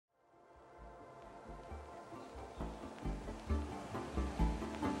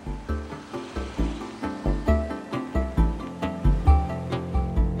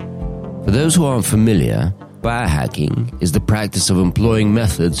For those who aren't familiar, biohacking is the practice of employing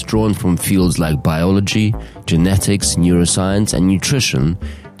methods drawn from fields like biology, genetics, neuroscience, and nutrition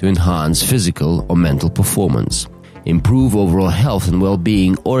to enhance physical or mental performance, improve overall health and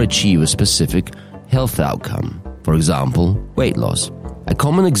well-being, or achieve a specific health outcome. For example, weight loss. A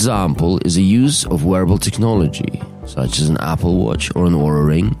common example is the use of wearable technology, such as an Apple Watch or an Oura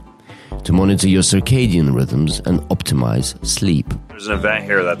Ring, to monitor your circadian rhythms and optimize sleep. There's an event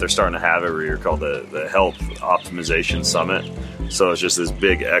here that they're starting to have every year called the Health Optimization Summit. So it's just this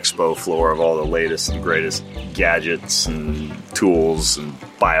big expo floor of all the latest and greatest gadgets and tools and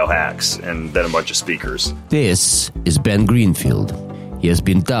biohacks, and then a bunch of speakers. This is Ben Greenfield. He has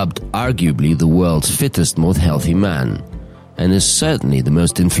been dubbed arguably the world's fittest, most healthy man, and is certainly the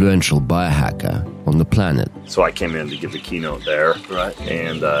most influential biohacker on the planet. So I came in to give the keynote there, right,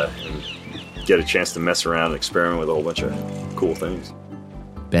 and get a chance to mess around and experiment with a whole bunch of cool things.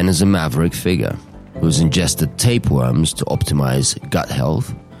 Ben is a maverick figure who's ingested tapeworms to optimize gut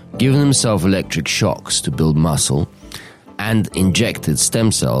health, given himself electric shocks to build muscle, and injected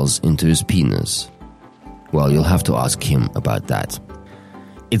stem cells into his penis. Well, you'll have to ask him about that.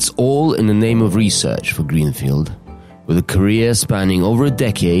 It's all in the name of research for Greenfield. With a career spanning over a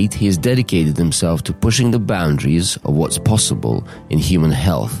decade, he has dedicated himself to pushing the boundaries of what's possible in human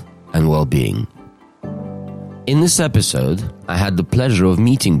health and well-being. In this episode, I had the pleasure of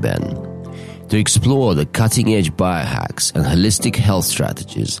meeting Ben to explore the cutting-edge biohacks and holistic health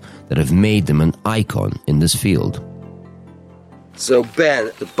strategies that have made them an icon in this field. So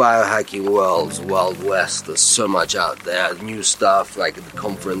Ben, the biohacking world's Wild West. There's so much out there, new stuff, like at the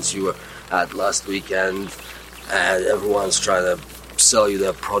conference you were at last weekend, and everyone's trying to sell you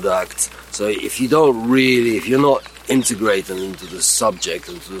their product. So if you're not integrated into the subject,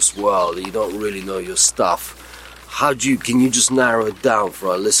 into this world, you don't really know your stuff, can you just narrow it down for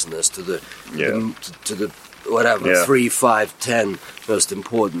our listeners to the 3, 5, 10 most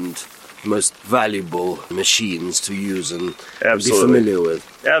important, most valuable machines to use and be familiar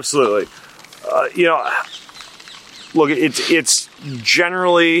with? Absolutely. Look, it's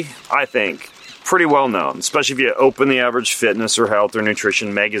generally, I think, pretty well known, especially if you open the average fitness or health or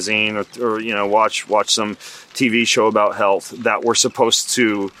nutrition magazine or watch some TV show about health, that we're supposed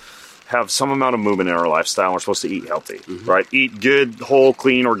to have some amount of movement in our lifestyle, and we're supposed to eat healthy, right? Eat good, whole,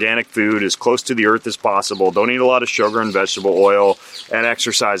 clean, organic food as close to the earth as possible. Don't eat a lot of sugar and vegetable oil, and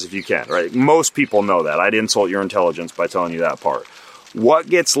exercise if you can, right? Most people know that. I'd insult your intelligence by telling you that part. What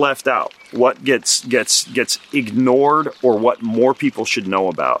gets left out, what gets ignored, or what more people should know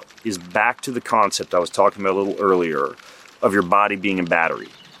about is back to the concept I was talking about a little earlier of your body being a battery.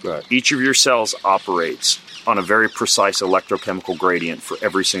 Right. Each of your cells operates on a very precise electrochemical gradient for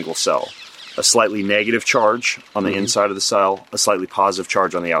every single cell. A slightly negative charge on the inside of the cell, a slightly positive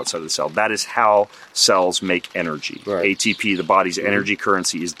charge on the outside of the cell. That is how cells make energy. Right. ATP, the body's energy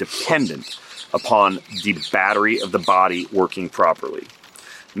currency, is dependent upon the battery of the body working properly.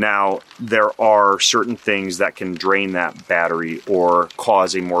 Now, there are certain things that can drain that battery or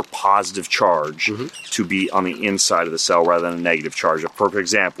cause a more positive charge to be on the inside of the cell rather than a negative charge. A perfect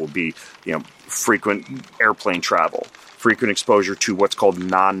example would be, frequent airplane travel, frequent exposure to what's called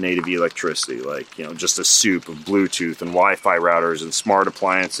non-native electricity, like, just a soup of Bluetooth and Wi-Fi routers and smart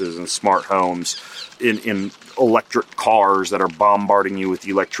appliances and smart homes, in electric cars that are bombarding you with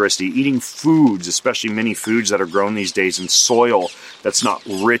electricity, eating foods, especially many foods that are grown these days in soil that's not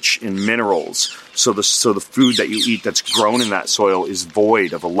rich in minerals. So the food that you eat that's grown in that soil is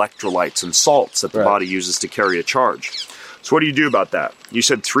void of electrolytes and salts that the body uses to carry a charge. So what do you do about that? You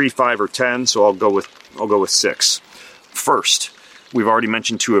said 3, 5, or 10, so I'll go with 6. First, we've already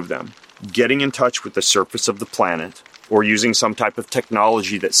mentioned 2 of them. Getting in touch with the surface of the planet, or using some type of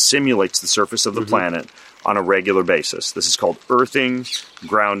technology that simulates the surface of the planet on a regular basis. This is called earthing,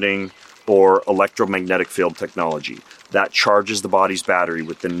 grounding, or electromagnetic field technology. That charges the body's battery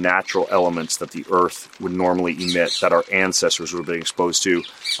with the natural elements that the earth would normally emit, that our ancestors would have been exposed to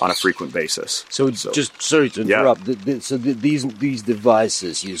on a frequent basis. So just sorry to interrupt. These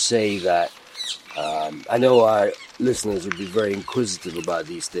devices, you say that, I know our listeners would be very inquisitive about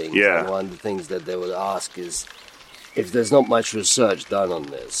these things. Yeah. And one of the things that they would ask is, if there's not much research done on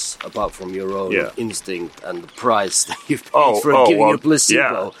this, apart from your own instinct and the price that you've paid for giving a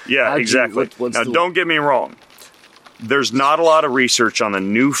placebo. Yeah, exactly. Now, don't get me wrong. There's not a lot of research on the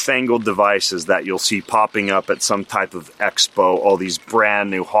newfangled devices that you'll see popping up at some type of expo, all these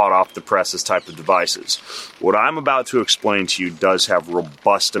brand new, hot off the presses type of devices. What I'm about to explain to you does have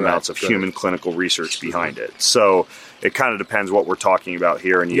robust amounts of human clinical research behind it. So it kind of depends what we're talking about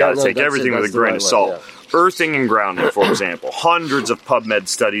here, and you got to take everything with a grain of salt. Earthing and grounding, for example. Hundreds of PubMed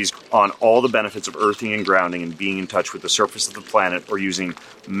studies on all the benefits of earthing and grounding and being in touch with the surface of the planet, or using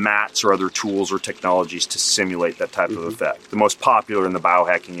mats or other tools or technologies to simulate that type of effect. The most popular in the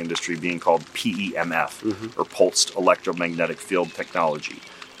biohacking industry being called PEMF, or Pulsed Electromagnetic Field Technology.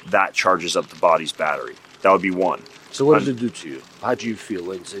 That charges up the body's battery. That would be one. So what does it do to you? How do you feel?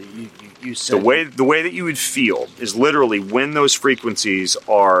 When you said the way that you would feel is literally when those frequencies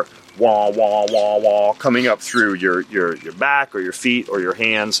are wah, wah, wah, wah, coming up through your back or your feet or your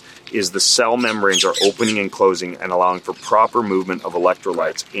hands, is the cell membranes are opening and closing and allowing for proper movement of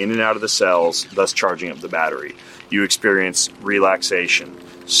electrolytes in and out of the cells, thus charging up the battery. You experience relaxation,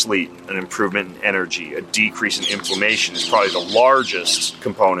 sleep, an improvement in energy, a decrease in inflammation is probably the largest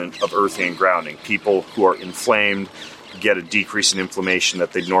component of earthing and grounding. People who are inflamed get a decrease in inflammation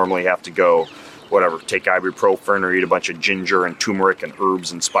that they'd normally have to go take ibuprofen or eat a bunch of ginger and turmeric and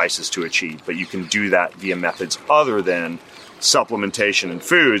herbs and spices to achieve. But you can do that via methods other than supplementation and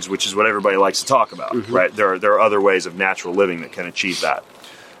foods, which is what everybody likes to talk about, right? There are other ways of natural living that can achieve that.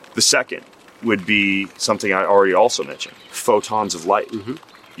 The second would be something I already also mentioned, photons of light.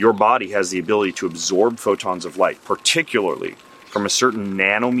 Your body has the ability to absorb photons of light, particularly from a certain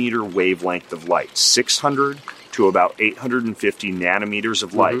nanometer wavelength of light, 600 to about 850 nanometers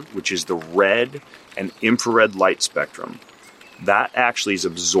of light, which is the red and infrared light spectrum. That actually is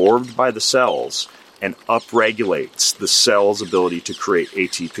absorbed by the cells and upregulates the cell's ability to create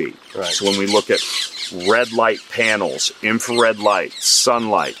ATP. Right. So when we look at red light panels, infrared light,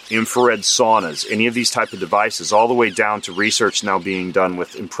 sunlight, infrared saunas, any of these type of devices, all the way down to research now being done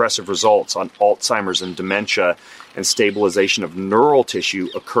with impressive results on Alzheimer's and dementia and stabilization of neural tissue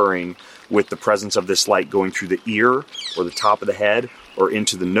occurring with the presence of this light going through the ear or the top of the head or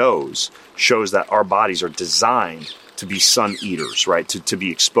into the nose, shows that our bodies are designed to be sun eaters, right? To be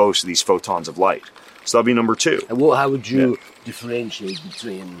exposed to these photons of light. So that'll be number two. And how would you differentiate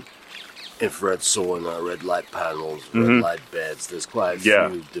between infrared sauna, red light panels, red light beds? There's quite a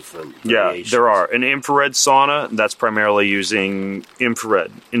few different variations. Yeah, there are. An infrared sauna, that's primarily using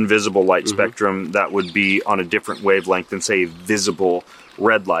infrared, invisible light spectrum that would be on a different wavelength than, say, visible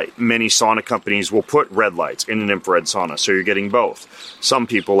red light. Many sauna companies will put red lights in an infrared sauna, so you're getting both. Some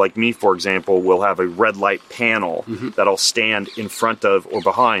people, like me, for example, will have a red light panel that I'll stand in front of or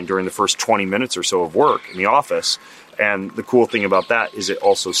behind during the first 20 minutes or so of work in the office. And the cool thing about that is it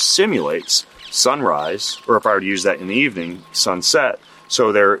also simulates sunrise, or if I were to use that in the evening, sunset.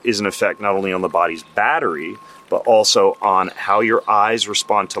 So there is an effect not only on the body's battery, but also on how your eyes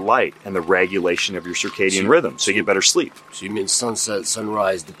respond to light and the regulation of your circadian rhythm, so you get better sleep. So you mean sunset,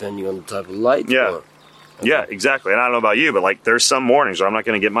 sunrise, depending on the type of light? Yeah. Or? Yeah, exactly. And I don't know about you, but there's some mornings where I'm not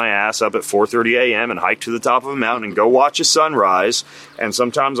going to get my ass up at 4:30 a.m. and hike to the top of a mountain and go watch a sunrise. And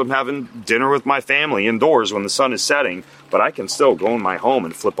sometimes I'm having dinner with my family indoors when the sun is setting, but I can still go in my home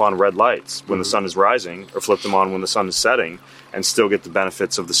and flip on red lights when the sun is rising, or flip them on when the sun is setting, and still get the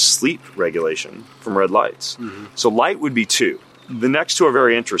benefits of the sleep regulation from red lights. So light would be two. The next two are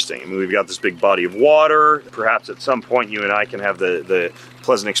very interesting. I mean, we've got this big body of water. Perhaps at some point you and I can have the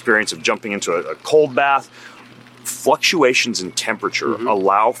pleasant experience of jumping into a cold bath. Fluctuations in temperature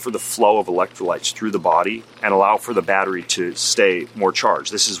allow for the flow of electrolytes through the body and allow for the battery to stay more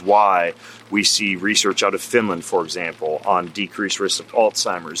charged. This is why we see research out of Finland, for example, on decreased risk of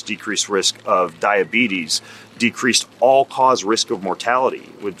Alzheimer's, decreased risk of diabetes, decreased all-cause risk of mortality,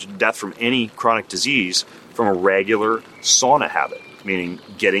 with death from any chronic disease, from a regular sauna habit, meaning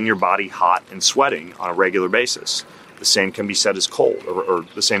getting your body hot and sweating on a regular basis. The same can be said as cold, or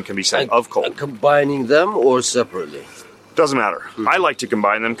the same can be said of cold. And combining them or separately? Doesn't matter. I like to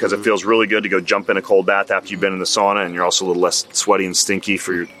combine them because it feels really good to go jump in a cold bath after you've been in the sauna, and you're also a little less sweaty and stinky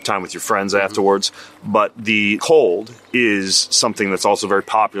for your time with your friends afterwards. But the cold is something that's also very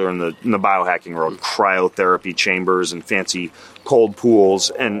popular in the biohacking world. Cryotherapy chambers and fancy cold pools.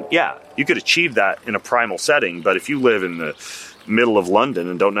 And yeah, you could achieve that in a primal setting, but if you live in the middle of London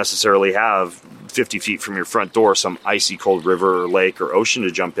and don't necessarily have 50 feet from your front door some icy cold river or lake or ocean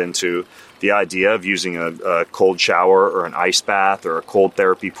to jump into, the idea of using a cold shower or an ice bath or a cold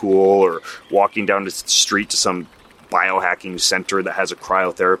therapy pool or walking down the street to some biohacking center that has a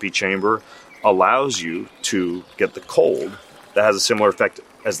cryotherapy chamber allows you to get the cold that has a similar effect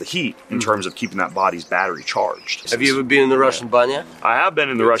as the heat in terms of keeping that body's battery charged. Have you ever been in the Russian banya? I have been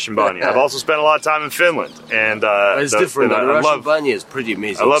in the Russian banya. I've also spent a lot of time in Finland. And it's different. The Russian banya is pretty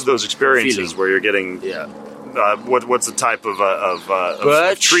amazing. I love those experiences where you're getting... what's the type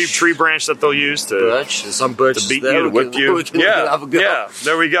of tree branch that they'll use to some birch beat you, to whip you? Yeah,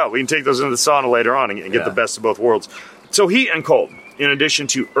 there we go. We can take those into the sauna later on and get the best of both worlds. So heat and cold, in addition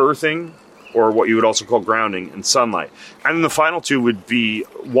to earthing or what you would also call grounding, and sunlight. And then the final two would be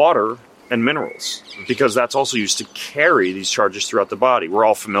water and minerals, because that's also used to carry these charges throughout the body. We're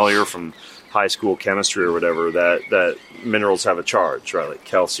all familiar from high school chemistry or whatever that minerals have a charge, right? Like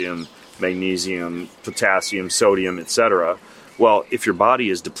calcium, magnesium, potassium, sodium, etc. Well, if your body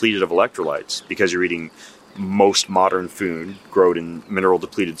is depleted of electrolytes because you're eating most modern food grown in mineral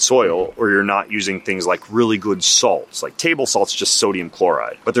depleted soil, or you're not using things like really good salts, like table salt's just sodium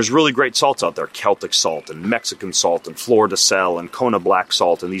chloride, but there's really great salts out there, Celtic salt and Mexican salt and Flor de Sel and Kona black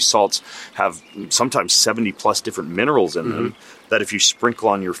salt, and these salts have sometimes 70 plus different minerals in them that if you sprinkle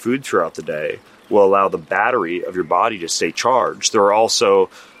on your food throughout the day will allow the battery of your body to stay charged. There are also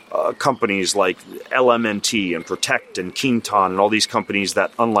companies like LMNT and Protect and Quinton and all these companies that,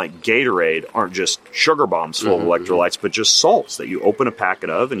 unlike Gatorade, aren't just sugar bombs full of electrolytes, but just salts that you open a packet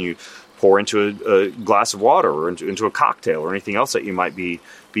of and you pour into a glass of water or into a cocktail or anything else that you might be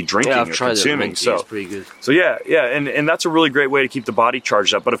drinking or consuming. So it's pretty good. So yeah, and that's a really great way to keep the body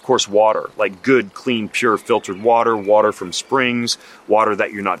charged up. But of course, water, like good, clean, pure, filtered water from springs, water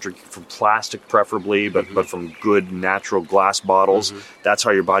that you're not drinking from plastic, preferably, but from good natural glass bottles. That's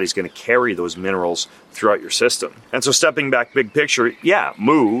how your body's going to carry those minerals throughout your system. And so, stepping back, big picture,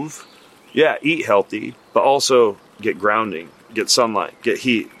 move, eat healthy, but also get grounding, get sunlight, get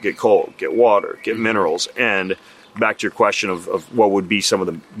heat, get cold, get water, get minerals, and back to your question of what would be some of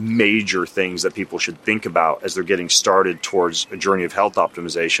the major things that people should think about as they're getting started towards a journey of health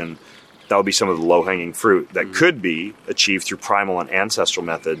optimization, that would be some of the low-hanging fruit that could be achieved through primal and ancestral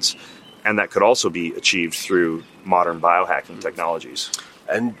methods, and that could also be achieved through modern biohacking technologies.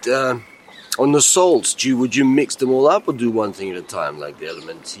 And on the salts, would you mix them all up or do one thing at a time, like the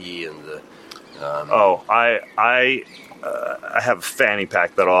LMNT and the... I have a fanny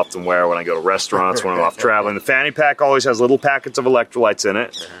pack that I'll often wear when I go to restaurants, when I'm off traveling. The fanny pack always has little packets of electrolytes in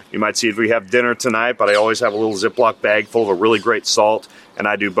it. You might see if we have dinner tonight, but I always have a little Ziploc bag full of a really great salt, and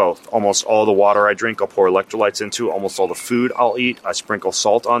I do both. Almost all the water I drink, I'll pour electrolytes into. Almost all the food I'll eat, I sprinkle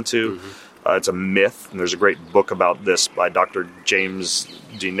salt onto. It's a myth, and there's a great book about this by Dr. James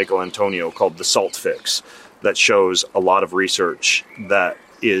D. Nicolantonio called The Salt Fix that shows a lot of research that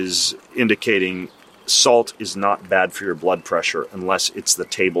is indicating salt is not bad for your blood pressure unless it's the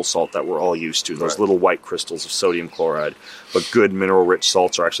table salt that we're all used to, those little white crystals of sodium chloride. But good mineral-rich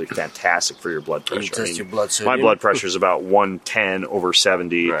salts are actually fantastic for your blood pressure. You test your blood sodium? My blood pressure is about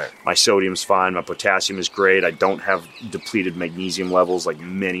 110/70. Right. My sodium's fine. My potassium is great. I don't have depleted magnesium levels like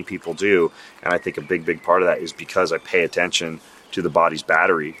many people do. And I think a big part of that is because I pay attention to the body's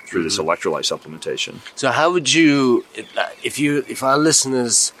battery through this electrolyte supplementation. So how would you, if our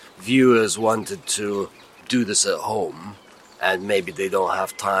listeners, viewers wanted to do this at home, and maybe they don't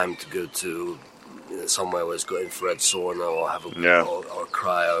have time to go to somewhere where it's got infrared sauna or have or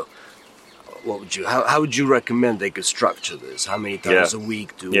cryo, how would you recommend they could structure this? How many times a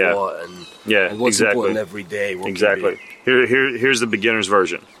week do what, and what's important every day? Here's the beginner's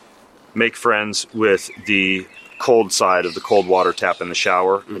version. Make friends with the cold side of the cold water tap in the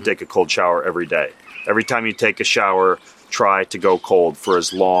shower and take a cold shower every day. Every time you take a shower, try to go cold for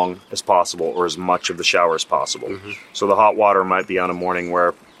as long as possible or as much of the shower as possible. So the hot water might be on a morning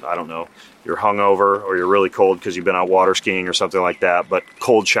where, I don't know, you're hungover or you're really cold because you've been out water skiing or something like that, but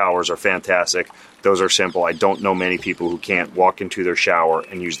cold showers are fantastic. Those are simple. I don't know many people who can't walk into their shower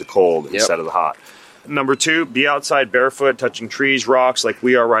and use the cold instead of the hot. Number 2, be outside barefoot, touching trees, rocks, like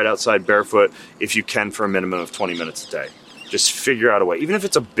we are right outside barefoot, if you can, for a minimum of 20 minutes a day. Just figure out a way. Even if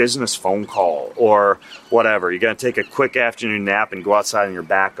it's a business phone call or whatever, you're going to take a quick afternoon nap and go outside on your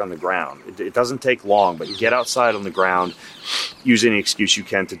back on the ground. It doesn't take long, but get outside on the ground. Use any excuse you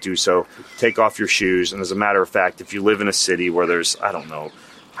can to do so. Take off your shoes. And as a matter of fact, if you live in a city where there's, I don't know,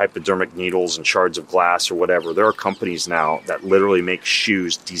 hypodermic needles and shards of glass or whatever, there are companies now that literally make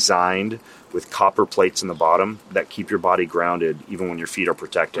shoes designed with copper plates in the bottom that keep your body grounded even when your feet are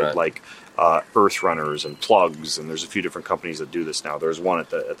protected, like Earth Runners and Plugs, and there's a few different companies that do this now. There's one at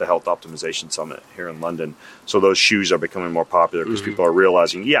the Health Optimization Summit here in London. So those shoes are becoming more popular because people are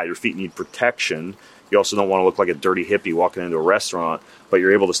realizing, your feet need protection. You also don't want to look like a dirty hippie walking into a restaurant, but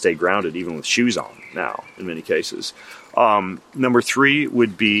you're able to stay grounded even with shoes on now in many cases. Number 3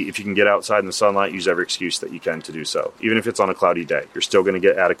 would be, if you can get outside in the sunlight, use every excuse that you can to do so. Even if it's on a cloudy day, you're still going to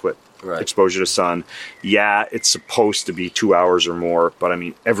get adequate exposure to sun. It's supposed to be 2 hours or more, but I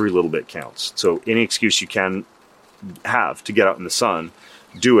mean, every little bit counts. So any excuse you can have to get out in the sun,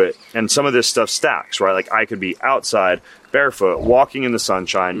 do it. And some of this stuff stacks, right? Like I could be outside, barefoot, walking in the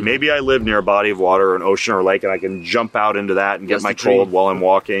sunshine. Maybe I live near a body of water or an ocean or a lake, and I can jump out into that and get my cold while I'm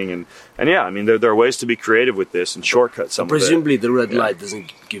walking. And yeah, I mean, there are ways to be creative with this and shortcut some of it. Presumably, the red light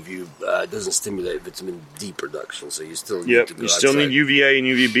doesn't give you, doesn't stimulate vitamin D production, so you still need to go you still outside. need UVA and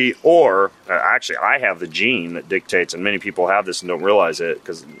UVB, or actually, I have the gene that dictates, and many people have this and don't realize it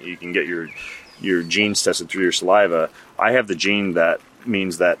because you can get your genes tested through your saliva. I have the gene that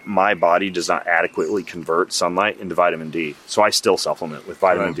means that my body does not adequately convert sunlight into vitamin D. So I still supplement with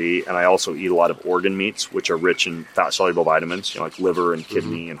vitamin D, and I also eat a lot of organ meats, which are rich in fat-soluble vitamins, like liver and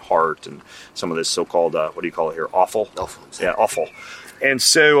kidney and heart and some of this so-called, what do you call it here, offal? Offal. Yeah, offal. And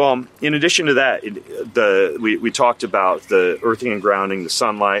so in addition to that, we talked about the earthing and grounding, the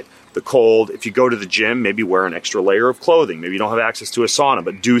sunlight, the cold. If you go to the gym, maybe wear an extra layer of clothing. Maybe you don't have access to a sauna,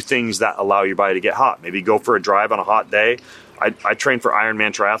 but do things that allow your body to get hot. Maybe go for a drive on a hot day. I trained for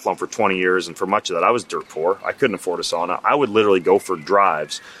Ironman triathlon for 20 years, and for much of that, I was dirt poor. I couldn't afford a sauna. I would literally go for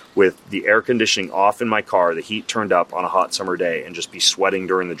drives with the air conditioning off in my car, the heat turned up on a hot summer day, and just be sweating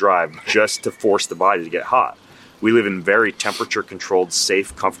during the drive just to force the body to get hot. We live in very temperature-controlled,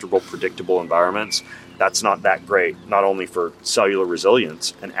 safe, comfortable, predictable environments. That's not that great, not only for cellular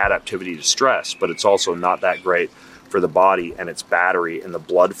resilience and adaptivity to stress, but it's also not that great for the body and its battery and the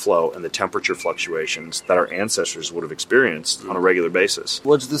blood flow and the temperature fluctuations that our ancestors would have experienced on a regular basis.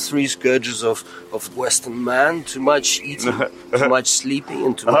 What's the three scourges of Western man? Too much eating, too much sleeping,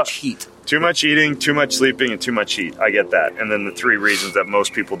 and too much heat. Too much eating, too much sleeping, and too much heat. I get that. And then the three reasons that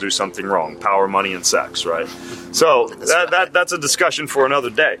most people do something wrong: power, money, and sex, right? So that's a discussion for another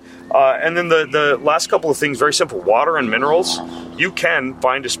day. And then the last couple of things, very simple: water and minerals. You can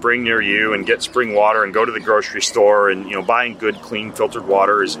find a spring near you and get spring water and go to the grocery store, and buying good, clean, filtered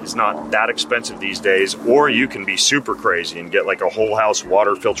water is not that expensive these days. Or you can be super crazy and get like a whole house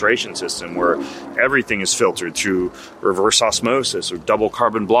water filtration system where everything is filtered through reverse osmosis or double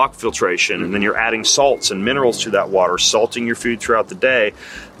carbon block filtration, and then you're adding salts and minerals to that water, salting your food throughout the day.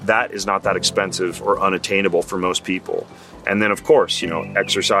 That is not that expensive or unattainable for most people. And then, of course,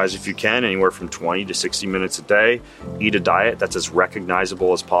 exercise if you can, anywhere from 20 to 60 minutes a day. Eat a diet that's as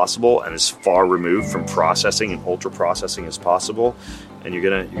recognizable as possible and as far removed from processing and ultra-processing as possible. And you're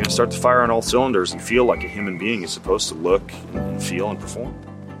gonna start to fire on all cylinders and feel like a human being is supposed to look and feel and perform.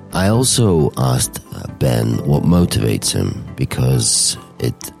 I also asked Ben what motivates him, because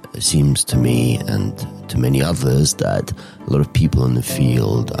it seems to me and to many others that a lot of people in the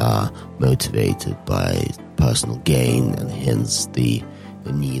field are motivated by personal gain, and hence the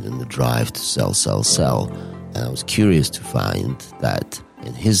need and the drive to sell. And I was curious to find that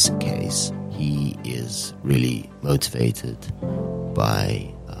in his case, he is really motivated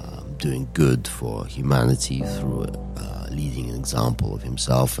by doing good for humanity through leading an example of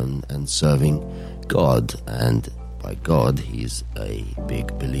himself and serving God. And by God, he's a big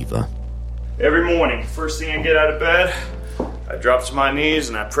believer. Every morning, first thing I get out of bed, I drop to my knees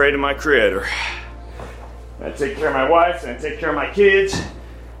and I pray to my Creator. I take care of my wife, and I take care of my kids,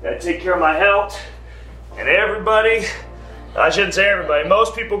 and I take care of my health, and everybody, I shouldn't say everybody,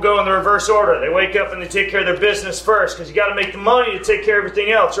 most people go in the reverse order. They wake up and they take care of their business first, because you got to make the money to take care of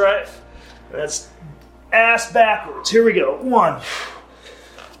everything else, right? That's ass backwards. Here we go. 1,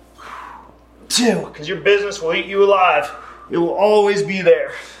 2, because your business will eat you alive. It will always be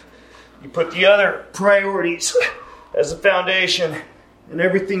there. You put the other priorities as the foundation, and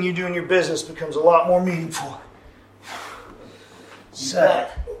everything you do in your business becomes a lot more meaningful. 7,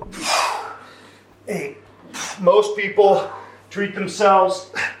 8. Most people treat themselves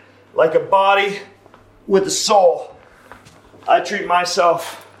like a body with a soul. I treat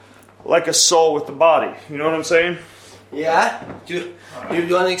myself like a soul with a body. You know what I'm saying? Yeah? Do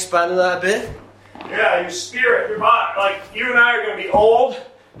you want to expand on that a bit? Yeah, your spirit, your body. Like, you and I are going to be old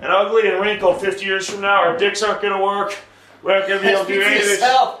and ugly and wrinkled 50 years from now. Our dicks aren't going to work. We're not going to be able to do any of this.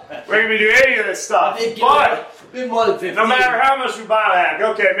 We're going to be doing any of this stuff. But more than 50 no matter how much we biohack,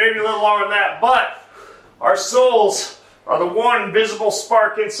 okay, maybe a little longer than that, but our souls are the one invisible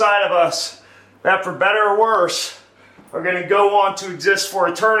spark inside of us that, for better or worse, are going to go on to exist for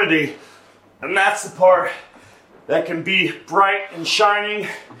eternity. And that's the part that can be bright and shining,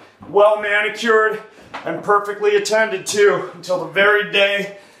 well manicured, and perfectly attended to until the very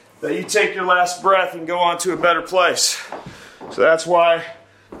day that you take your last breath and go on to a better place. So that's why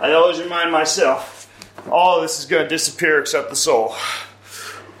I always remind myself, all of this is going to disappear except the soul.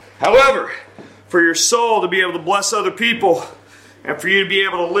 However, for your soul to be able to bless other people, and for you to be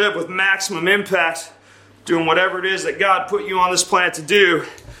able to live with maximum impact, doing whatever it is that God put you on this planet to do,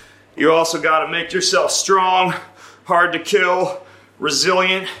 you also got to make yourself strong, hard to kill,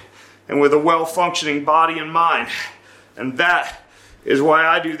 resilient, and with a well-functioning body and mind. And that is why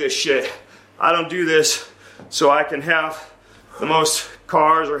I do this shit. I don't do this so I can have the most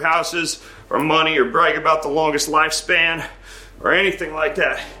cars or houses or money or brag about the longest lifespan or anything like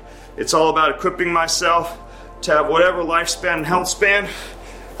that. It's all about equipping myself to have whatever lifespan and health span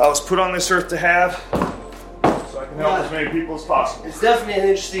I was put on this earth to have, so I can help as many people as possible. It's definitely an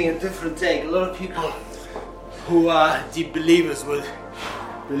interesting and different take. A lot of people who are deep believers would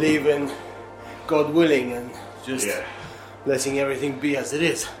believe in God willing and just letting everything be as it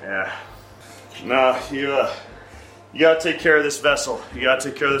is. Yeah. No, you gotta take care of this vessel. You gotta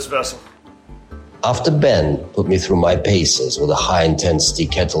take care of this vessel. After Ben put me through my paces with a high-intensity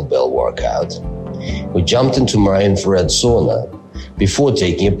kettlebell workout, we jumped into my infrared sauna before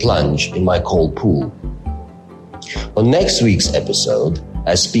taking a plunge in my cold pool. On next week's episode,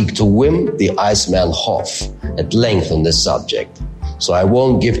 I speak to Wim the Iceman Hof at length on this subject, so I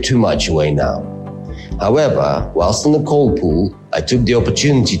won't give too much away now. However, whilst in the cold pool, I took the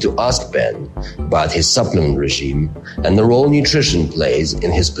opportunity to ask Ben about his supplement regime and the role nutrition plays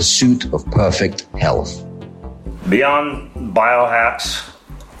in his pursuit of perfect health. Beyond biohacks,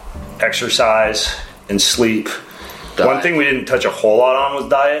 exercise, and sleep, one thing we didn't touch a whole lot on was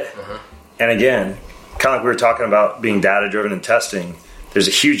diet. And again, kind of like we were talking about being data-driven and testing, there's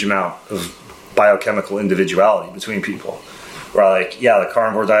a huge amount of biochemical individuality between people. Where like, the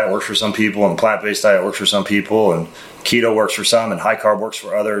carnivore diet works for some people and the plant-based diet works for some people and keto works for some and high carb works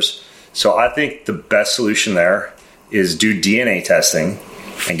for others. So I think the best solution there is do DNA testing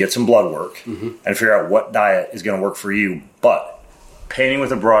and get some blood work and figure out what diet is going to work for you. But painting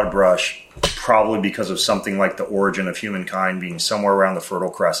with a broad brush, probably because of something like the origin of humankind being somewhere around the Fertile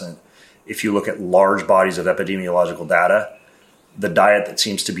Crescent, if you look at large bodies of epidemiological data, the diet that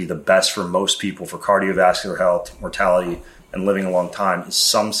seems to be the best for most people for cardiovascular health, mortality, and living a long time is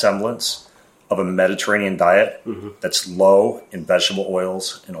some semblance of a Mediterranean diet that's low in vegetable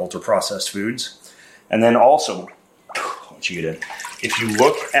oils and ultra-processed foods. And then also, what you get in, if you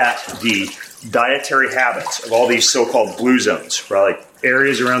look at the dietary habits of all these so-called blue zones, right, like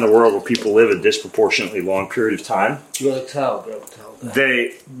areas around the world where people live a disproportionately long period of time,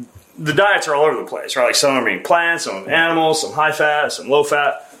 the diets are all over the place, right? Like some are eating plants, some animals, some high fat, some low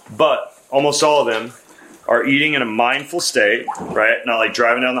fat, but almost all of them are eating in a mindful state, right? Not like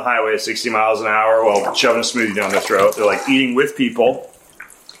driving down the highway at 60 miles an hour while shoving a smoothie down their throat. They're like eating with people.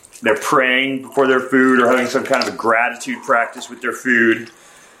 They're praying before their food or having some kind of a gratitude practice with their food.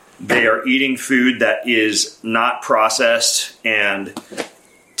 They are eating food that is not processed and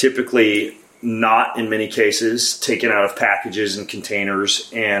typically not, in many cases, taken out of packages and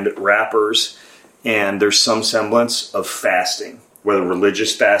containers and wrappers. And there's some semblance of fasting, whether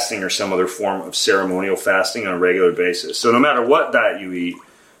religious fasting or some other form of ceremonial fasting on a regular basis. So no matter what diet you eat,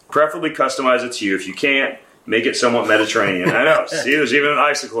 preferably customize it to you. If you can't, make it somewhat Mediterranean. I know. See, there's even an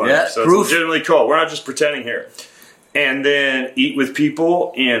icicle in it. So it's legitimately cool. We're not just pretending here. And then eat with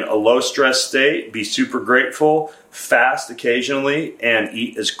people in a low-stress state. Be super grateful. Fast occasionally. And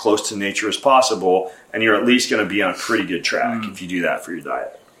eat as close to nature as possible. And you're at least going to be on a pretty good track if you do that for your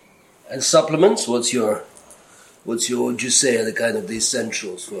diet. And supplements, would you say are the kind of the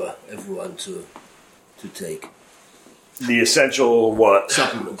essentials for everyone to take? The essential what?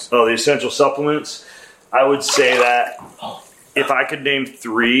 Supplements. Oh, the essential supplements. I would say that if I could name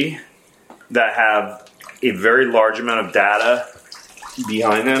 3 that have a very large amount of data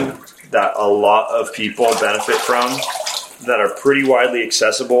behind them that a lot of people benefit from, that are pretty widely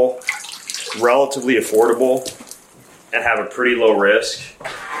accessible, relatively affordable, and have a pretty low risk,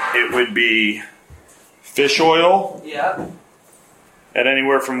 it would be fish oil at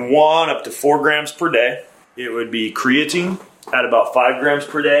anywhere from 1 up to 4 grams per day. It would be creatine at about 5 grams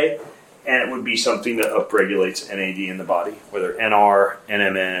per day. And it would be something that upregulates NAD in the body, whether NR,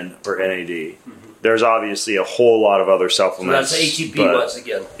 NMN, or NAD. There's obviously a whole lot of other supplements. So that's ATP once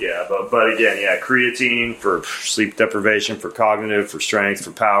again. Yeah, but again, creatine for sleep deprivation, for cognitive, for strength,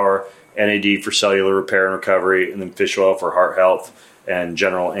 for power, NAD for cellular repair and recovery, and then fish oil for heart health and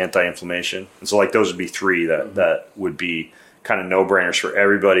general anti-inflammation. And so like those would be 3 that would be kind of no-brainers for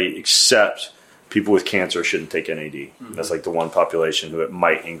everybody except people with cancer shouldn't take NAD. That's like the one population who it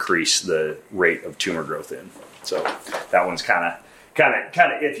might increase the rate of tumor growth in. So that one's kind of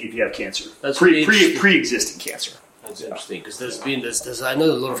iffy if you have cancer. That's pre-existing cancer. That's interesting because I know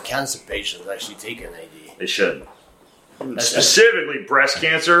a lot of cancer patients actually take NAD. They should. Specifically breast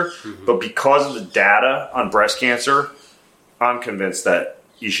cancer, but because of the data on breast cancer, I'm convinced that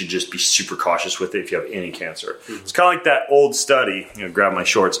you should just be super cautious with it if you have any cancer. It's kind of like that old study. Grab my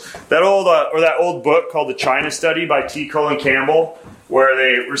shorts. That old book called The China Study by T. Colin Campbell, where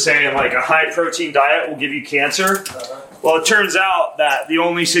they were saying like a high protein diet will give you cancer. Well, it turns out that the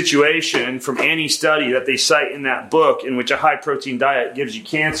only situation from any study that they cite in that book in which a high-protein diet gives you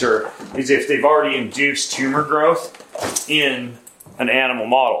cancer is if they've already induced tumor growth in an animal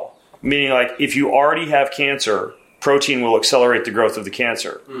model. Meaning, like, if you already have cancer, protein will accelerate the growth of the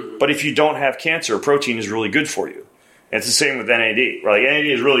cancer. Mm-hmm. But if you don't have cancer, protein is really good for you. And it's the same with NAD. Right? Like, NAD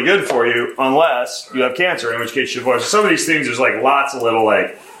is really good for you unless you have cancer, in which case you avoid. So some of these things, there's like lots of little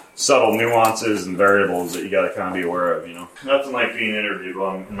like subtle nuances and variables that you got to kind of be aware of, you know. Nothing like being interviewed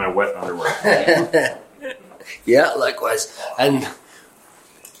while I'm in my wet underwear. Yeah, likewise. And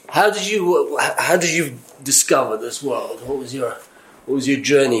how did you discover this world? What was your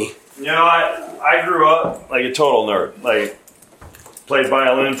journey? You know, I grew up like a total nerd. Like, played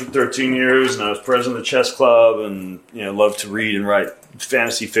violin for 13 years, and I was president of the chess club, and you know, loved to read and write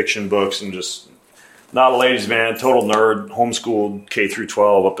fantasy fiction books, and just not a ladies' man, total nerd, homeschooled K through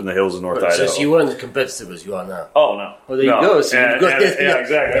 12 up in the hills of North Idaho. So you weren't as competitive as you are now. Oh no. Well, there you go. So yeah,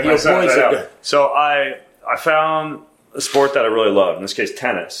 exactly. Your points are good. So I found a sport that I really loved. In this case,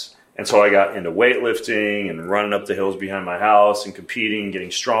 tennis. And so I got into weightlifting and running up the hills behind my house and competing, and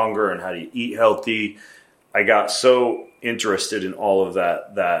getting stronger, and how to eat healthy. I got so interested in all of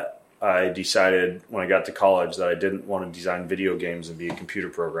that I decided when I got to college that I didn't want to design video games and be a computer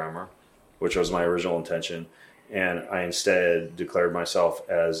programmer, which was my original intention. And I instead declared myself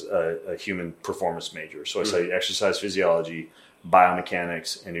as a human performance major. So I studied exercise physiology,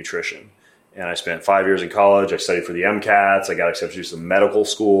 biomechanics, and nutrition. And I spent 5 years in college. I studied for the MCATs. I got accepted to some medical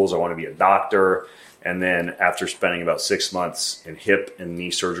schools. I wanted to be a doctor. And then after spending about 6 months in hip and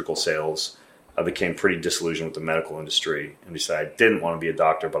knee surgical sales, I became pretty disillusioned with the medical industry and decided I didn't want to be a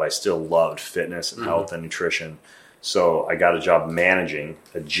doctor, but I still loved fitness and health and nutrition. So I got a job managing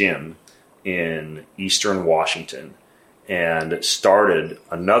a gym in Eastern Washington and started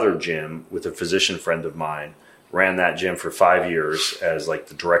another gym with a physician friend of mine. Ran that gym for 5 years as like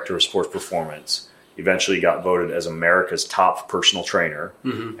the director of sports performance. Eventually got voted as America's top personal trainer.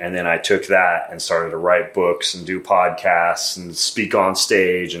 Mm-hmm. And then I took that and started to write books and do podcasts and speak on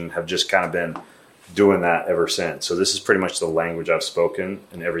stage, and have just kind of been doing that ever since. So this is pretty much the language I've spoken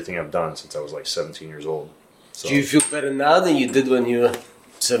and everything I've done since I was like 17 years old. So, do you feel better now than you did when you were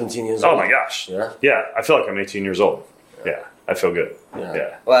 17 years old? Oh my gosh. Yeah, I feel like I'm 18 years old. Yeah, I feel good.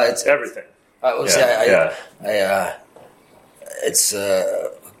 Yeah. Well, it's everything. It's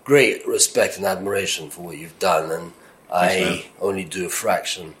great respect and admiration for what you've done, and I only do a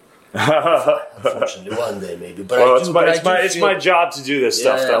fraction. Unfortunately, one day maybe. But well, it's my job to do this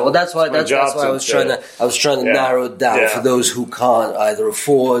stuff. Yeah. Well, that's why I was trying to narrow it down for those who can't either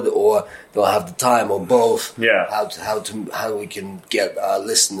afford or don't have the time or both. Yeah. How we can get our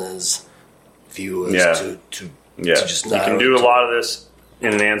listeners, viewers to just narrow. You can do a lot of this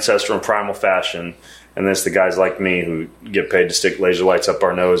in an ancestral and primal fashion. And then it's the guys like me who get paid to stick laser lights up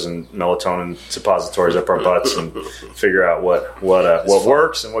our nose and melatonin suppositories up our butts and figure out what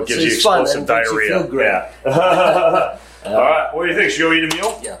works and what gives you explosive diarrhea. Yeah. All right. What do you think? Should we go eat a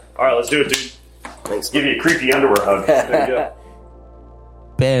meal? Yeah. All right. Let's do it, dude. Thanks. Give you a creepy underwear hug. There you go.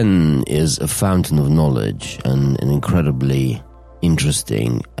 Ben is a fountain of knowledge and an incredibly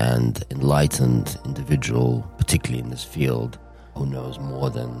interesting and enlightened individual, particularly in this field, who knows more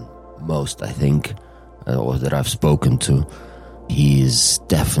than most, I think, or that I've spoken to. He's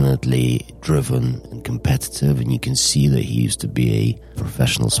definitely driven and competitive, and you can see that he used to be a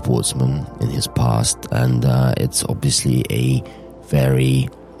professional sportsman in his past, and it's obviously a very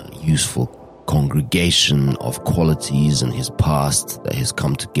useful congregation of qualities in his past that has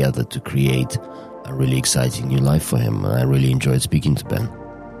come together to create a really exciting new life for him, and I really enjoyed speaking to Ben.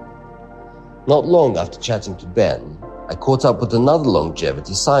 Not long after chatting to Ben, I caught up with another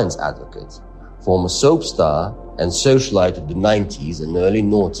longevity science advocate, former soap star and socialite of the 90s and early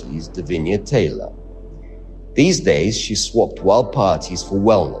noughties, Davinia Taylor. These days, she swapped wild parties for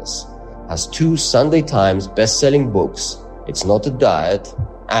wellness, has 2 Sunday Times best-selling books, It's Not a Diet,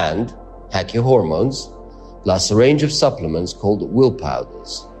 and Hack Your Hormones, plus a range of supplements called Will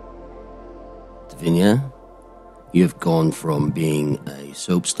Powders. Davinia, you have gone from being a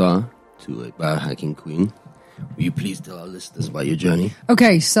soap star to a biohacking queen. Will you please tell our listeners about your journey?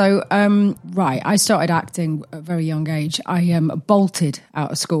 Okay, so, I started acting at a very young age. I bolted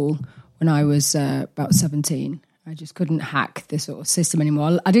out of school when I was about 17. I just couldn't hack this sort of system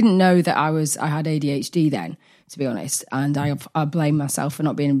anymore. I didn't know that I had ADHD then, to be honest, and I blame myself for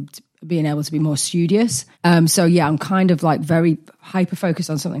not being able to be more studious. I'm kind of like very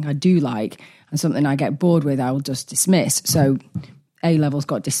hyper-focused on something I do like, and something I get bored with, I will just dismiss. So A-levels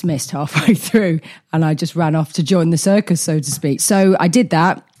got dismissed halfway through, and I just ran off to join the circus, so to speak. So I did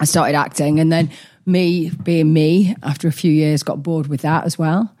that. I started acting, and then me being me, after a few years, got bored with that as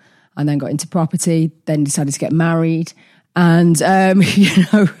well, and then got into property, then decided to get married. And, I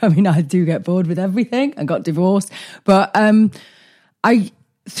do get bored with everything, and got divorced. But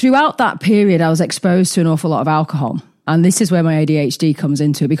throughout that period, I was exposed to an awful lot of alcohol. And this is where my ADHD comes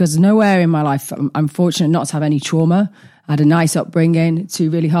into it, because nowhere in my life, I'm fortunate not to have any trauma. I had a nice upbringing,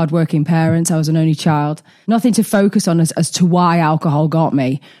 2 really hardworking parents. I was an only child. Nothing to focus on as to why alcohol got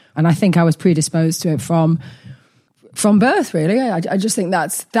me. And I think I was predisposed to it from birth, really. I just think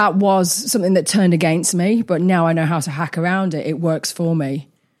that was something that turned against me. But now I know how to hack around it. It works for me.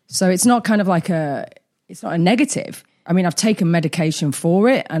 So it's not kind of it's not a negative. I mean, I've taken medication for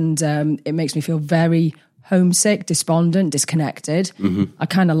it, and it makes me feel very homesick, despondent, disconnected. I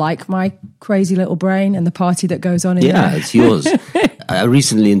kind of like my crazy little brain and the party that goes on in there. Yeah, it's yours. I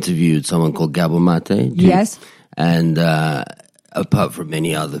recently interviewed someone called Gabor Mate. Yes. And apart from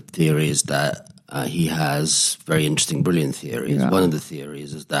many other theories that he has, very interesting, brilliant theories. Yeah. One of the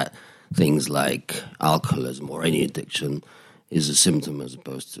theories is that things like alcoholism or any addiction is a symptom as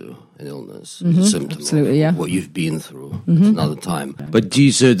opposed to an illness. It's a symptom of what you've been through at another time. But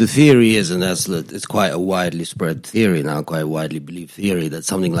so the theory is, and it's quite a widely spread theory now, quite a widely believed theory, that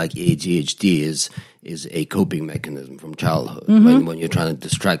something like ADHD is a coping mechanism from childhood. When you're trying to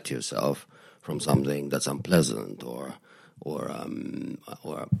distract yourself from something that's unpleasant or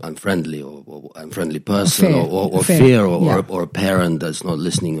unfriendly or unfriendly person or fear or a parent that's not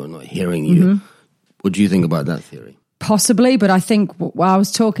listening or not hearing you. What do you think about that theory? Possibly, but I think I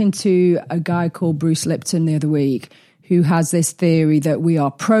was talking to a guy called Bruce Lipton the other week who has this theory that we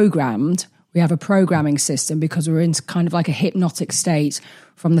are programmed. We have a programming system because we're in kind of like a hypnotic state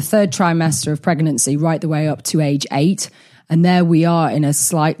from the 3rd trimester of pregnancy right the way up to age 8. And there we are in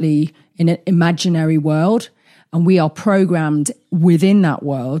an imaginary world. And we are programmed within that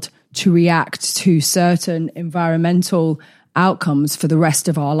world to react to certain environmental outcomes for the rest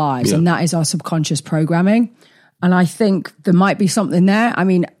of our lives. Yeah. And that is our subconscious programming. And I think there might be something there. I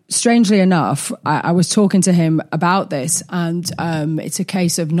mean, strangely enough, I was talking to him about this, and it's a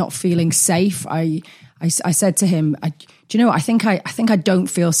case of not feeling safe. I said to him, do you know what? I think I don't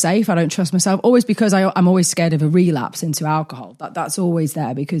feel safe. I don't trust myself. Always because I'm always scared of a relapse into alcohol. That's always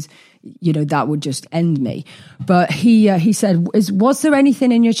there because, that would just end me. But he said, was there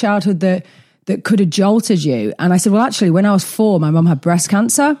anything in your childhood that could have jolted you? And I said, well, actually, when I was 4, my mum had breast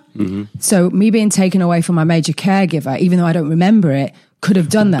cancer. So me being taken away from my major caregiver, even though I don't remember it, could have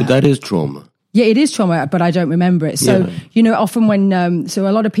done that. But that is trauma. Yeah, it is trauma, but I don't remember it. So, often when, so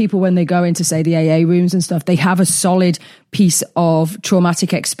a lot of people, when they go into, say, the AA rooms and stuff, they have a solid piece of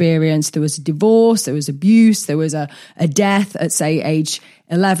traumatic experience. There was a divorce, there was abuse, there was a death at, say, age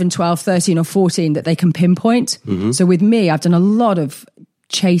 11, 12, 13 or 14 that they can pinpoint. So with me, I've done a lot of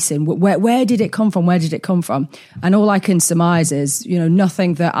chasing. Where did it come from? Where did it come from? And all I can surmise is,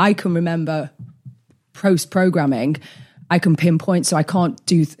 nothing that I can remember post-programming I can pinpoint, so I can't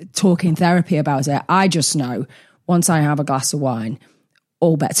do talking therapy about it. I just know once I have a glass of wine,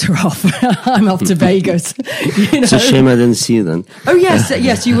 all bets are off. I'm off to Vegas. It's a shame I didn't see you then. Oh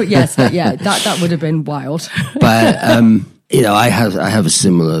yes, you would. Yes, that would have been wild. But I have a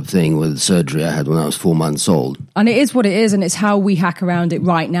similar thing with surgery I had when I was 4 months old. And it is what it is, and it's how we hack around it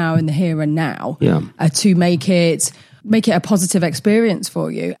right now in the here and now. To make it a positive experience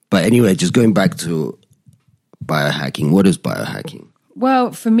for you. But anyway, just going back to biohacking. What is biohacking?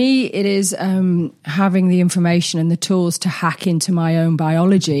 Well, for me, it is having the information and the tools to hack into my own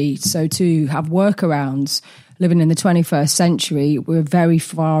biology. So to have workarounds. Living in the 21st century, we're very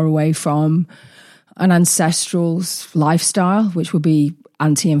far away from an ancestral lifestyle, which would be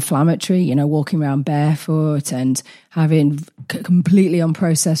anti-inflammatory, walking around barefoot and having completely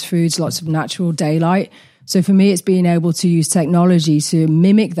unprocessed foods, lots of natural daylight. So for me, it's being able to use technology to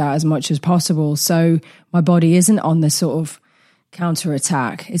mimic that as much as possible. So my body isn't on this sort of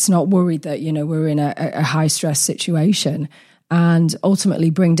counterattack. It's not worried that, we're in a high stress situation, and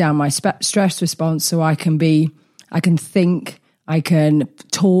ultimately bring down my stress response so I can think, I can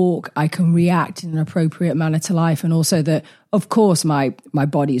talk, I can react in an appropriate manner to life. And also that, of course, my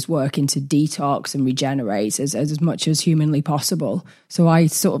body is working to detox and regenerate as much as humanly possible. So I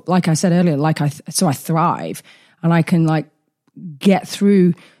sort of, like I said earlier, I thrive, and I can get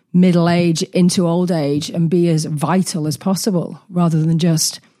through middle age into old age and be as vital as possible rather than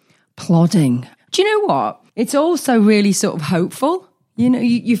just plodding. Do you know what? It's also really sort of hopeful.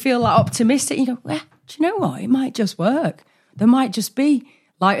 You feel optimistic. You go, well, do you know what? It might just work. There might just be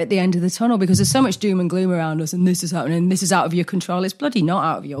light at the end of the tunnel, because there's so much doom and gloom around us, and this is happening, and this is out of your control. It's bloody not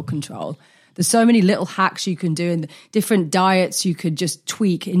out of your control. There's so many little hacks you can do and different diets you could just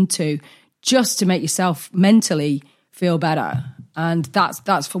tweak into just to make yourself mentally feel better. And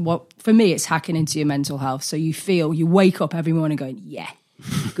that's for me, it's hacking into your mental health. So you wake up every morning going, yeah,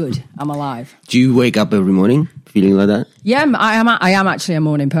 good, I'm alive. Do you wake up every morning feeling like that? Yeah, I am actually a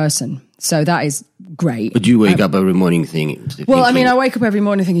morning person. So that is great. But do you wake up every morning thinking... Well, I mean, I wake up every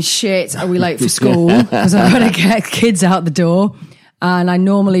morning thinking, shit, are we late for school? Because I've got to get kids out the door. And I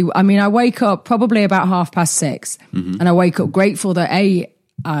wake up probably about 6:30. And I wake up grateful that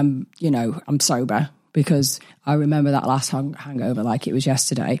I'm sober, because I remember that last hangover like it was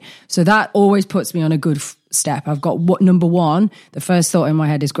yesterday. So that always puts me on a good step. I've got number one, the first thought in my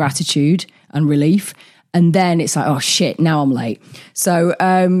head is gratitude and relief. And then it's like, oh shit, now I'm late. So,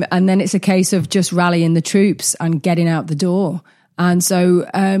 and then it's a case of just rallying the troops and getting out the door. And so,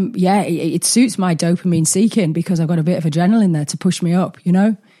 it suits my dopamine seeking, because I've got a bit of adrenaline there to push me up, you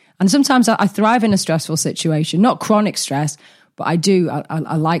know? And sometimes I thrive in a stressful situation, not chronic stress, but I do.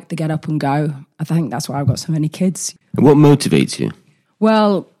 I like to get up and go. I think that's why I've got so many kids. And what motivates you?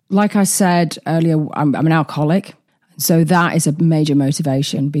 Well, like I said earlier, I'm an alcoholic. So that is a major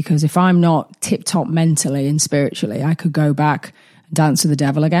motivation, because if I'm not tip-top mentally and spiritually, I could go back and dance with the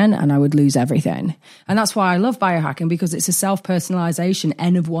devil again and I would lose everything. And that's why I love biohacking, because it's a self-personalization,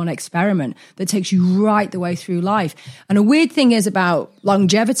 N-of-1 experiment that takes you right the way through life. And a weird thing is about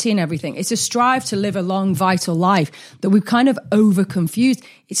longevity and everything, it's a strive to live a long, vital life that we've kind of over-confused.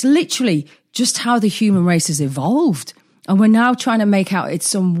 It's literally just how the human race has evolved. And we're now trying to make out it's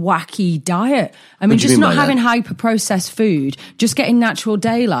some wacky diet. I mean, just not having hyper-processed food, just getting natural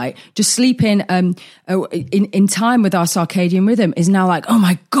daylight, just sleeping in time with our circadian rhythm is now like, oh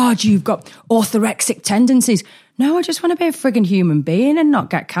my God, you've got orthorexic tendencies. No, I just want to be a frigging human being and not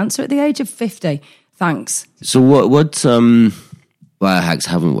get cancer at the age of 50. Thanks. So what biohacks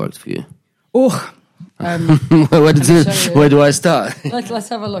haven't worked for you? Oh, where do I start? Let's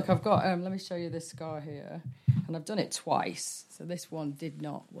have a look. I've got, let me show you this scar here. And I've done it twice. So this one did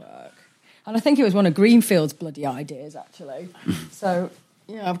not work. And I think it was one of Greenfield's bloody ideas, actually. So,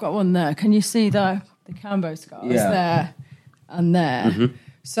 yeah, I've got one there. Can you see the Cambo scars there and there? Mm-hmm.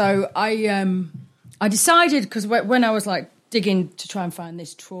 So I decided, because when I was like digging to try and find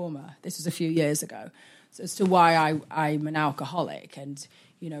this trauma, this was a few years ago, so as to why I'm an alcoholic and,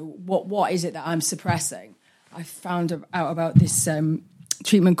 you know, what is it that I'm suppressing? I found out about this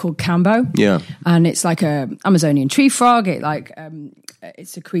treatment called Cambo. Yeah. And it's like a Amazonian tree frog. It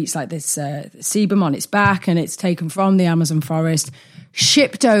secretes like this sebum on its back, and it's taken from the Amazon forest,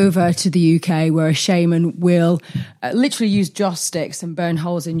 shipped over to the UK, where a shaman will literally use joss sticks and burn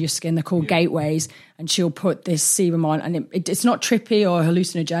holes in your skin. They're called gateways, and she'll put this sebum on, and it's not trippy or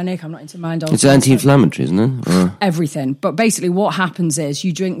hallucinogenic. I'm not into mind altering. It's anti-inflammatory, isn't it? Everything. But basically what happens is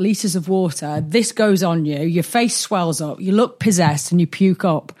you drink litres of water, this goes on you, your face swells up, you look possessed, and you puke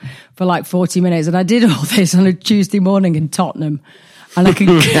up for like 40 minutes. And I did all this on a Tuesday morning in Tottenham. And I could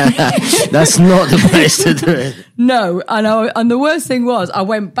That's not the place to do it. No, and the worst thing was I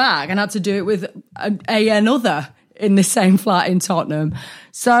went back and had to do it with another in the same flat in Tottenham.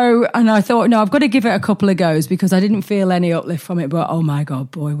 So, and I thought, no, I've got to give it a couple of goes, because I didn't feel any uplift from it. But oh my God,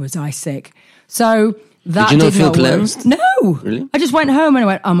 boy, was I sick. So that did you not feel cleansed? No, really. I just went home and I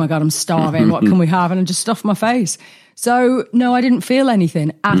went, oh my God, I'm starving. What can we have? And I just stuffed my face. So no, I didn't feel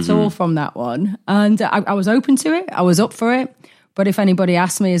anything at all from that one, and I was open to it. I was up for it. But if anybody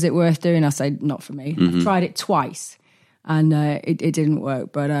asked me, is it worth doing? I say, not for me. I've tried it twice and it didn't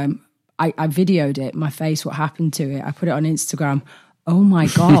work. But I videoed it, my face, what happened to it. I put it on Instagram. Oh my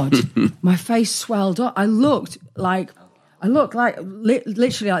God, my face swelled up. I looked like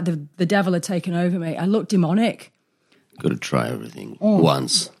literally like the devil had taken over me. I looked demonic. Got to try everything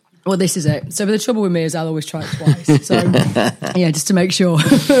once. Well, this is it. So the trouble with me is I'll always try it twice. So yeah, just to make sure.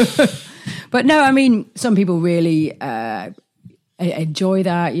 But no, I mean, some people really enjoy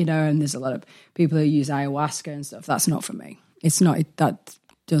that, you know, and there's a lot of people who use ayahuasca and stuff. That's not for me. That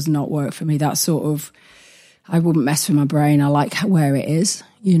does not work for me. That sort of, I wouldn't mess with my brain. I like where it is.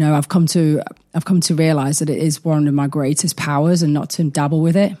 You know, I've come to realize that it is one of my greatest powers, and not to dabble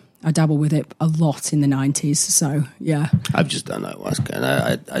with it. I dabbled with it a lot in the 90s, so yeah. I've just done ayahuasca, and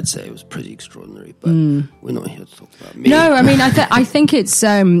I'd say it was pretty extraordinary, but we're not here to talk about me. No, I mean, I think it's,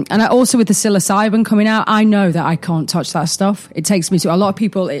 and also with the psilocybin coming out, I know that I can't touch that stuff. It takes me to, a lot of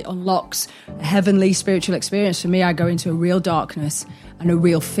people, it unlocks a heavenly spiritual experience. For me, I go into a real darkness and a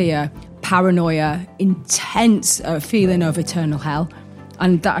real fear, paranoia, intense feeling of eternal hell.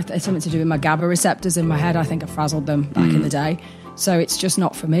 And that has something to do with my GABA receptors in my head. I think I frazzled them back in the day. So it's just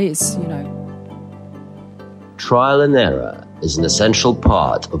not for me. It's, Trial and error is an essential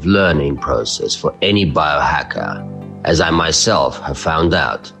part of learning process for any biohacker, as I myself have found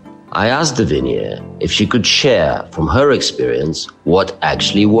out. I asked Davinia if she could share from her experience what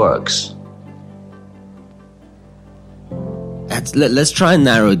actually works. Let's try and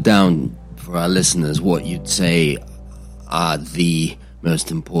narrow it down for our listeners what you'd say are the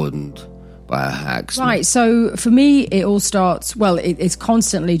most important biohacks. Right, so for me, it all starts, it's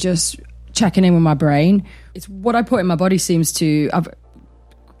constantly just checking in with my brain. It's what I put in my body seems to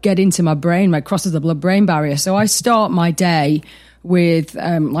get into my brain, crosses the blood-brain barrier. So I start my day with,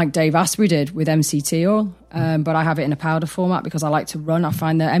 like Dave Asprey did, with MCT oil, but I have it in a powder format because I like to run. I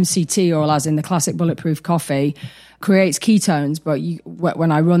find that MCT oil, as in the classic bulletproof coffee, creates ketones, but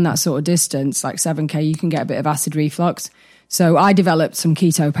when I run that sort of distance, like 7K, you can get a bit of acid reflux. So I developed some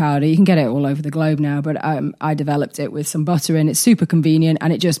keto powder. You can get it all over the globe now, but I developed it with some butter in. It's super convenient,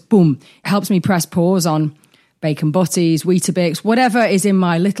 and it just, boom, helps me press pause on bacon butties, Weetabix, whatever is in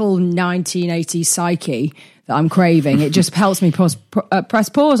my little 1980s psyche that I'm craving. It just helps me press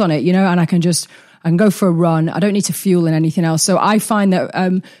pause on it, and I can go for a run. I don't need to fuel in anything else. So I find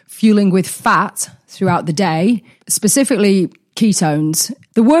that fueling with fat throughout the day, specifically ketones,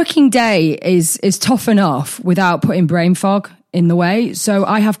 the working day is tough enough without putting brain fog in the way. So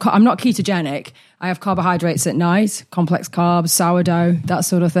I'm not ketogenic. I have carbohydrates at night, complex carbs, sourdough, that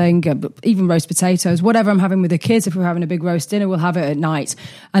sort of thing, even roast potatoes, whatever I'm having with the kids. If we're having a big roast dinner, we'll have it at night.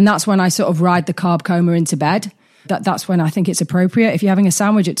 And that's when I sort of ride the carb coma into bed. That's when I think it's appropriate. If you're having a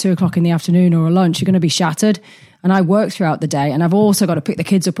sandwich at 2:00 in the afternoon or a lunch, you're going to be shattered. And I work throughout the day, and I've also got to pick the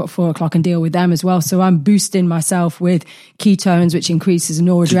kids up at 4:00 and deal with them as well. So I'm boosting myself with ketones, which increases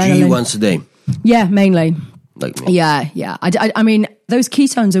noradrenaline. So do you once a day? Yeah, mainly. Like me. Yeah. I mean, those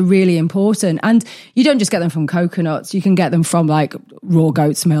ketones are really important, and you don't just get them from coconuts. You can get them from like raw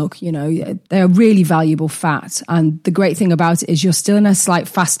goat's milk. They're really valuable fat. And the great thing about it is you're still in a slight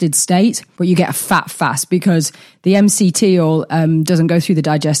fasted state, but you get a fat fast because the MCT oil doesn't go through the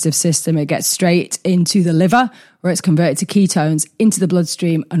digestive system. It gets straight into the liver, where it's converted to ketones, into the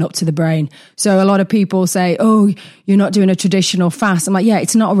bloodstream and up to the brain. So a lot of people say, oh, you're not doing a traditional fast. I'm like, yeah,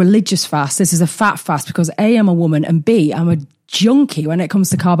 it's not a religious fast. This is a fat fast because A, I'm a woman, and B, I'm a junkie when it comes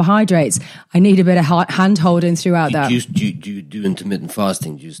to carbohydrates. I need a bit of hand holding throughout that. Do you do intermittent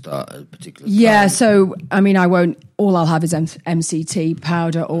fasting? Do you start at a particular time? Yeah, so I mean, all I'll have is MCT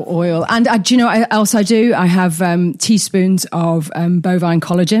powder or oil. And do you know what else I do? I have teaspoons of bovine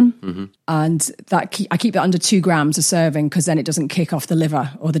collagen, and I keep it under 2 grams a serving because then it doesn't kick off the liver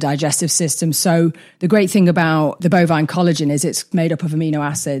or the digestive system. So the great thing about the bovine collagen is it's made up of amino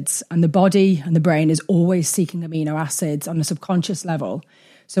acids, and the body and the brain is always seeking amino acids on a subconscious level.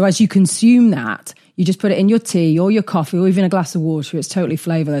 So as you consume that, you just put it in your tea or your coffee or even a glass of water. It's totally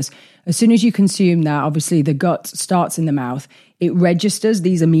flavorless. As soon as you consume that, obviously the gut starts in the mouth. It registers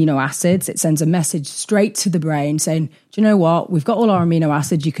these amino acids. It sends a message straight to the brain saying, do you know what? We've got all our amino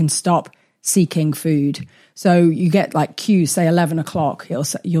acids. You can stop seeking food. So you get like cues, say 11 o'clock.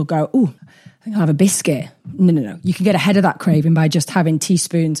 You'll go, oh, I think I'll have a biscuit. No. You can get ahead of that craving by just having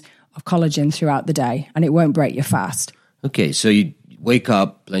teaspoons of collagen throughout the day, and it won't break your fast. Okay, so you wake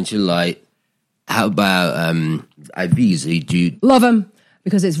up, plenty of light. How about IVs? Do you love them?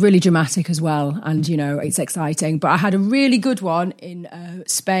 Because it's really dramatic as well, and it's exciting. But I had a really good one in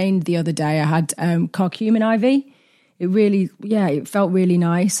Spain the other day. I had curcumin IV. It felt really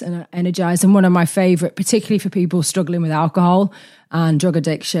nice and energized. And one of my favorite, particularly for people struggling with alcohol and drug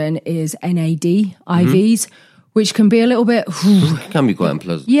addiction, is NAD IVs, which can be a little bit... can be quite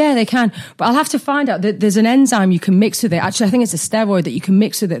unpleasant. Yeah, they can. But I'll have to find out that there's an enzyme you can mix with it. Actually, I think it's a steroid that you can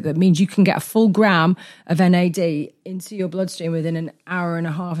mix with it that means you can get a full gram of NAD into your bloodstream within an hour and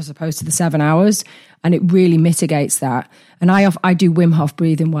a half as opposed to the 7 hours. And it really mitigates that. And I do Wim Hof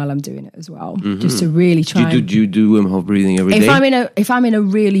breathing while I'm doing it as well, just to really try. Do you do Wim Hof breathing every day? If I'm in a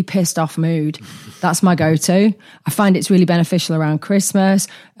really pissed off mood, that's my go-to. I find it's really beneficial around Christmas,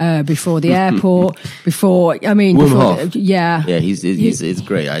 before the airport, Wim Hof. Yeah, it's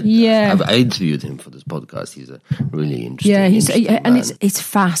great. I interviewed him for this podcast. He's a really interesting. And it's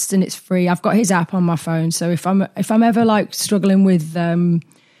fast and it's free. I've got his app on my phone, so if I'm ever like struggling with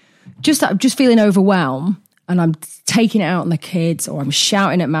just feeling overwhelmed and I'm taking it out on the kids or I'm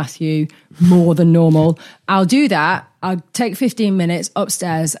shouting at Matthew more than normal, I'll do that. I'll take 15 minutes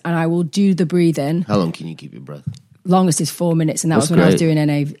upstairs and I will do the breathing. How long can you keep your breath? longest is 4 minutes, and that was when I was doing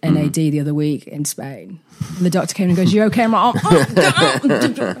NAD the other week in Spain. And the doctor came and goes, "You okay?" I'm like,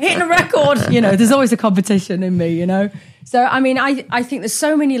 hitting a record. You know, there's always a competition in me, you know. So, I mean, I think there's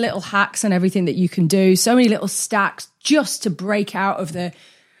so many little hacks and everything that you can do, so many little stacks just to break out of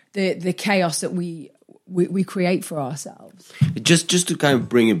the chaos that we create for ourselves. Just to kind of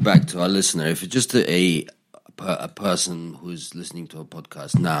bring it back to our listener, if it's just a person who's listening to a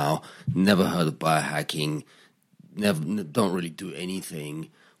podcast now, never heard of biohacking, don't really do anything,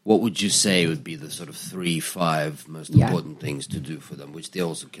 what would you say would be the sort of 3-5 most important things to do for them, which they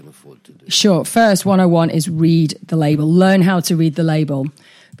also can afford to do? Sure. First, 101 is read the label. Learn how to read the label,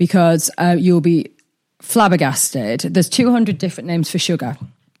 because you'll be flabbergasted. There's 200 different names for sugar.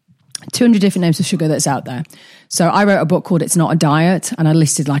 200 different names of sugar that's out there. So I wrote a book called It's Not a Diet, and I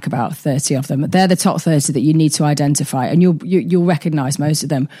listed like about 30 of them. They're the top 30 that you need to identify, and you'll recognize most of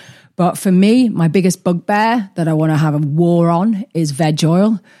them. But for me, my biggest bugbear that I want to have a war on is veg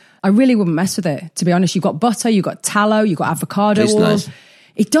oil. I really wouldn't mess with it, to be honest. You've got butter, you've got tallow, you've got avocado oil. Nice.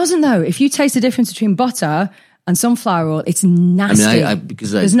 It doesn't, though. If you taste the difference between butter and sunflower oil, it's nasty.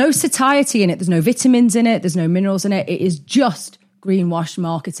 There's no satiety in it. There's no vitamins in it. There's no minerals in it. It is just greenwash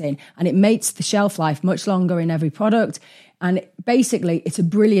marketing, and it makes the shelf life much longer in every product. And basically, it's a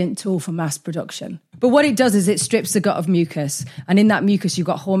brilliant tool for mass production. But what it does is it strips the gut of mucus. And in that mucus, you've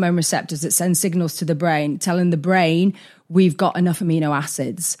got hormone receptors that send signals to the brain, telling the brain we've got enough amino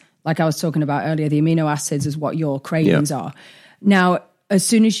acids. Like I was talking about earlier, the amino acids is what your cravings are. Now, as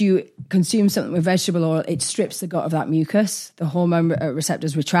soon as you consume something with vegetable oil, it strips the gut of that mucus. The hormone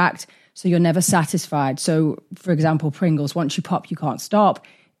receptors retract, so you're never satisfied. So, for example, Pringles, once you pop, you can't stop.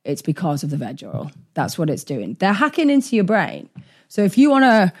 It's because of the veg oil. That's what it's doing. They're hacking into your brain. So if you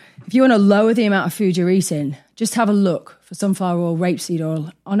want to lower the amount of food you're eating, just have a look for sunflower oil, rapeseed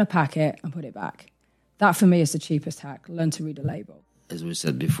oil on a packet and put it back. That for me is the cheapest hack. Learn to read a label. As we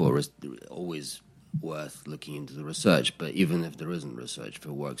said before, it's always worth looking into the research, but even if there isn't research, if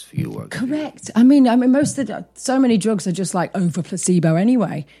it works for you, works. Correct. For you. I mean, so many drugs are just like over placebo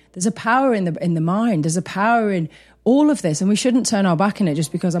anyway. There's a power in the mind. There's a power in all of this, and we shouldn't turn our back on it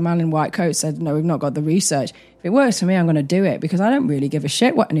just because a man in white coat said, no, we've not got the research. If it works for me, I'm going to do it, because I don't really give a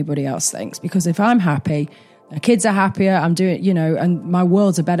shit what anybody else thinks, because if I'm happy, my kids are happier, I'm doing, and my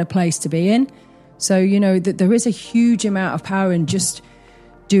world's a better place to be in. So, that there is a huge amount of power in just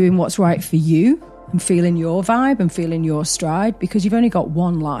doing what's right for you and feeling your vibe and feeling your stride, because you've only got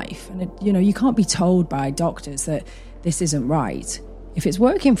one life. And, you can't be told by doctors that this isn't right. If it's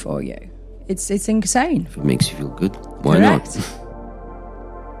working for you, it's insane. If it makes you feel good, why Correct. not?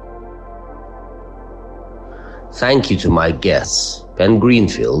 Thank you to my guests, Ben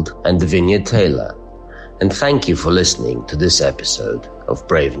Greenfield and Davinia Taylor. And thank you for listening to this episode of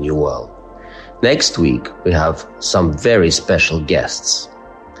Brave New World. Next week, we have some very special guests.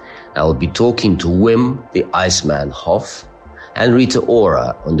 I will be talking to Wim the Iceman Hof and Rita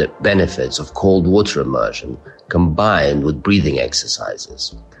Ora on the benefits of cold water immersion combined with breathing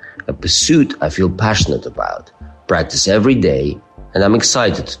exercises. A pursuit I feel passionate about, practice every day, and I'm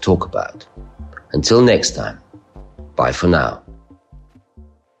excited to talk about. Until next time, bye for now.